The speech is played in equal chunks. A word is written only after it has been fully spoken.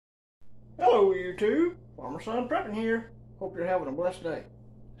YouTube? Farmer Son Prepping here. Hope you're having a blessed day.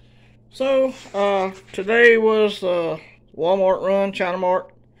 So, today was Walmart run, China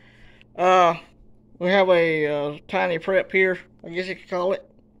Mart. We have a tiny prep here, I guess you could call it.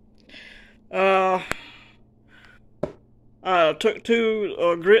 I took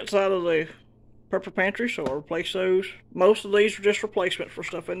two grits out of the prepper pantry, so I replaced those. Most of these are just replacement for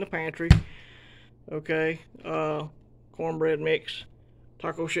stuff in the pantry. Okay, cornbread mix,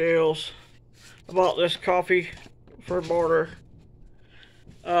 taco shells. I bought this coffee for barter.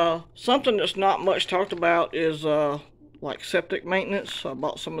 Something that's not much talked about is like septic maintenance. I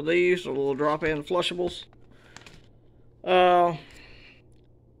bought some of these, a little drop-in flushables. Raw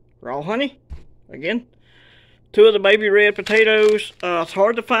honey, again. Two of the baby red potatoes. It's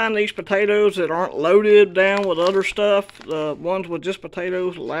hard to find these potatoes that aren't loaded down with other stuff. The ones with just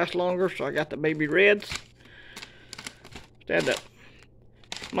potatoes last longer, so I got the baby reds. Stand up.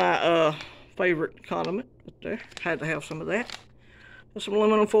 My favorite condiment right there. Had to have some of that. Some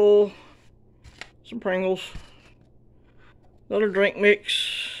aluminum foil, some Pringles, another drink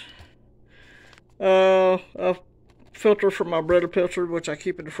mix, a filter for my Brita filter, which I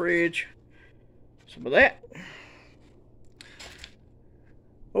keep in the fridge. Some of that.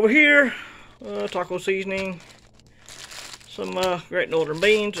 Over here, taco seasoning, some Great Northern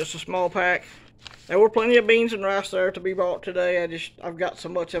beans, just a small pack. There were plenty of beans and rice there to be bought today. I've got so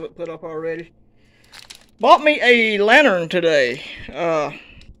much of it put up already. Bought me a lantern today.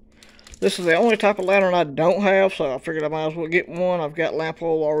 This is the only type of lantern I don't have, so I figured I might as well get one. I've got lamp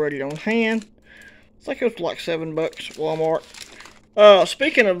oil already on hand. I think it was like $7 at Walmart.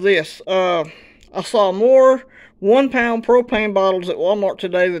 Speaking of this, I saw more 1-pound propane bottles at Walmart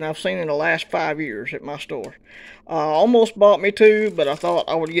today than I've seen in the last 5 years at my store. Almost bought me two, but I thought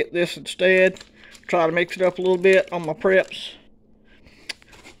I would get this instead. Try to mix it up a little bit on my preps.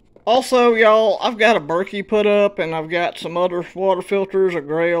 Also, y'all, I've got a Berkey put up, and I've got some other water filters, a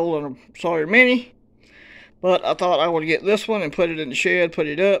Grail and a Sawyer Mini. But I thought I would get this one and put it in the shed, put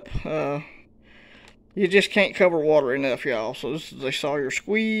it up. You just can't cover water enough, y'all. So this is a Sawyer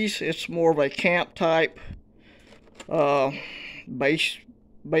Squeeze. It's more of a camp type, base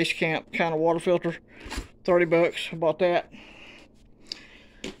camp kind of water filter. $30, I bought that.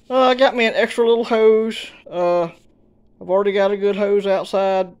 I got me an extra little hose. I've already got a good hose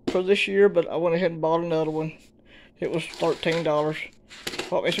outside for this year, but I went ahead and bought another one. It was $13.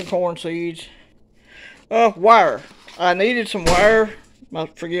 Bought me some corn seeds. Wire. I needed some wire.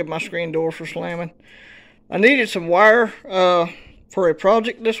 Forgive my screen door for slamming. I needed some wire for a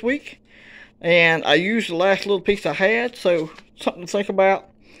project this week, and I used the last little piece I had, so something to think about.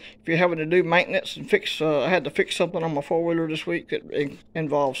 If you're having to do maintenance and fix, I had to fix something on my four-wheeler this week that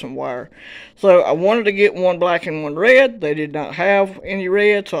involved some wire. So I wanted to get one black and one red. They did not have any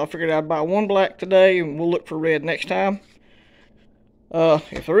red, so I figured I'd buy one black today, and we'll look for red next time.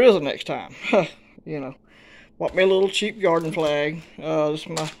 If there is a next time, you know. Bought me a little cheap garden flag. That's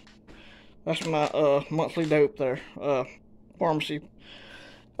my monthly dope there, pharmacy.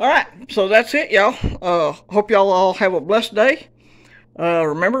 All right, so that's it, y'all. Hope y'all all have a blessed day.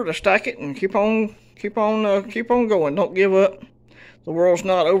 Remember to stack it and keep on going. Don't give up. The world's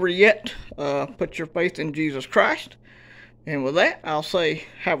not over yet. Put your faith in Jesus Christ. And with that, I'll say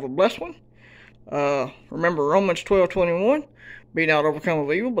have a blessed one. Remember Romans 12:21. Be not overcome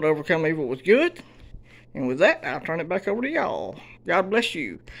of evil, but overcome evil with good. And with that, I'll turn it back over to y'all. God bless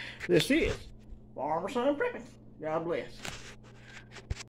you. This is Farmer Son Prepping. God bless.